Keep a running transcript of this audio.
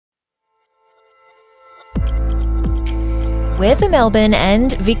We're for Melbourne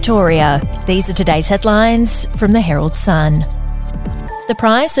and Victoria. These are today's headlines from the Herald Sun. The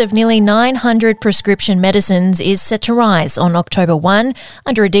price of nearly 900 prescription medicines is set to rise on October 1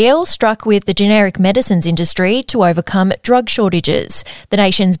 under a deal struck with the generic medicines industry to overcome drug shortages. The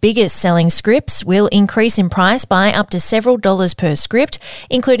nation's biggest selling scripts will increase in price by up to several dollars per script,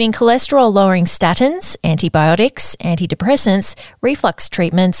 including cholesterol-lowering statins, antibiotics, antidepressants, reflux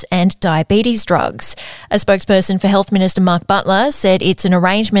treatments and diabetes drugs. A spokesperson for Health Minister Mark Butler said it's an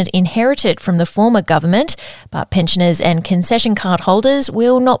arrangement inherited from the former government, but pensioners and concession card holders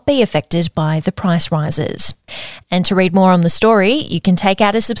will not be affected by the price rises. And to read more on the story, you can take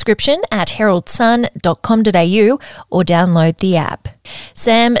out a subscription at heraldsun.com.au or download the app.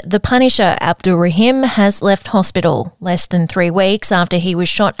 Sam the Punisher Abdul Rahim has left hospital less than 3 weeks after he was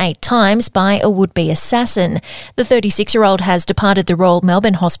shot 8 times by a would-be assassin. The 36-year-old has departed the Royal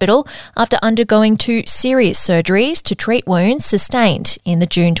Melbourne Hospital after undergoing 2 serious surgeries to treat wounds sustained in the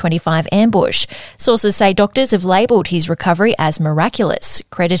June 25 ambush. Sources say doctors have labelled his recovery as miraculous,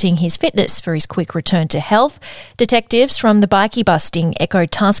 crediting his fitness for his quick return to health. Detectives from the bikie busting Echo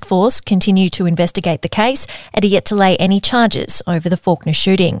Task Force continue to investigate the case and are yet to lay any charges over the Faulkner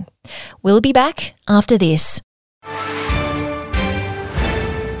shooting. We'll be back after this.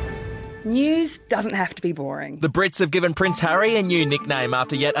 News doesn't have to be boring. The Brits have given Prince Harry a new nickname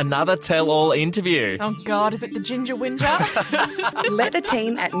after yet another tell-all interview. Oh God, is it the Ginger Whinger? Let the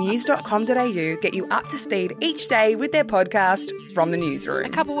team at news.com.au get you up to speed each day with their podcast, From the Newsroom. A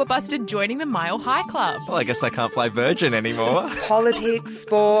couple were busted joining the Mile High Club. Well, I guess they can't play Virgin anymore. Politics,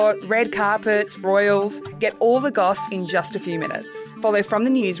 sport, red carpets, royals. Get all the goss in just a few minutes. Follow From the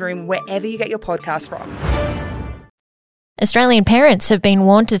Newsroom wherever you get your podcast from. Australian parents have been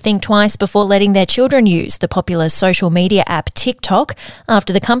warned to think twice before letting their children use the popular social media app TikTok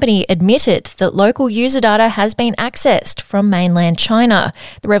after the company admitted that local user data has been accessed from mainland China.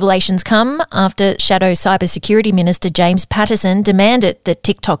 The revelations come after Shadow Cybersecurity Minister James Patterson demanded that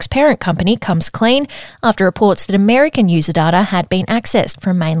TikTok's parent company comes clean after reports that American user data had been accessed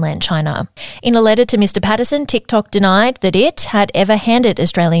from mainland China. In a letter to Mr. Patterson, TikTok denied that it had ever handed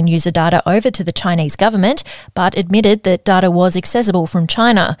Australian user data over to the Chinese government, but admitted that data was accessible from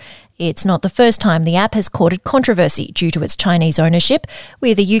China. It's not the first time the app has courted controversy due to its Chinese ownership,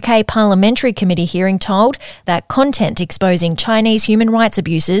 with a UK parliamentary committee hearing told that content exposing Chinese human rights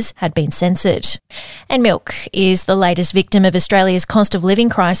abuses had been censored. And milk is the latest victim of Australia's cost of living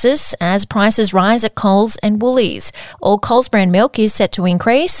crisis as prices rise at Coles and Woolies. All Coles brand milk is set to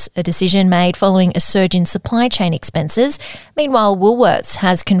increase, a decision made following a surge in supply chain expenses. Meanwhile, Woolworths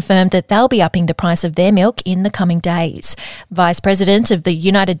has confirmed that they'll be upping the price of their milk in the coming days. Vice President of the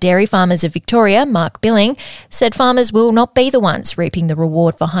United Dairy Farmers of Victoria, Mark Billing, said farmers will not be the ones reaping the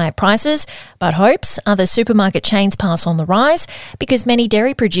reward for higher prices, but hopes other supermarket chains pass on the rise because many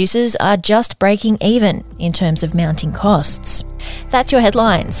dairy producers are just breaking even in terms of mounting costs. That's your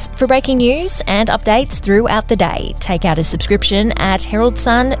headlines. For breaking news and updates throughout the day, take out a subscription at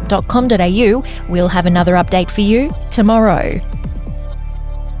heraldsun.com.au. We'll have another update for you tomorrow.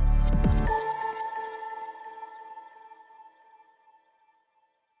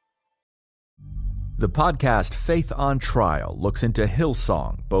 The podcast Faith on Trial looks into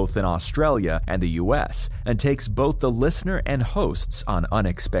Hillsong, both in Australia and the US, and takes both the listener and hosts on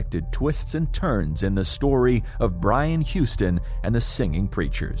unexpected twists and turns in the story of Brian Houston and the Singing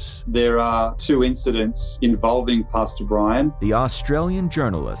Preachers. There are 2 incidents involving Pastor Brian. The Australian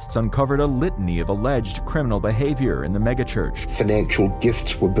journalists uncovered a litany of alleged criminal behavior in the megachurch. Financial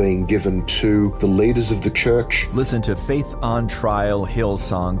gifts were being given to the leaders of the church. Listen to Faith on Trial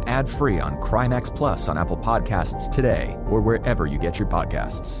Hillsong ad-free on Crimex Plus on Apple Podcasts today or wherever you get your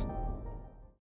podcasts.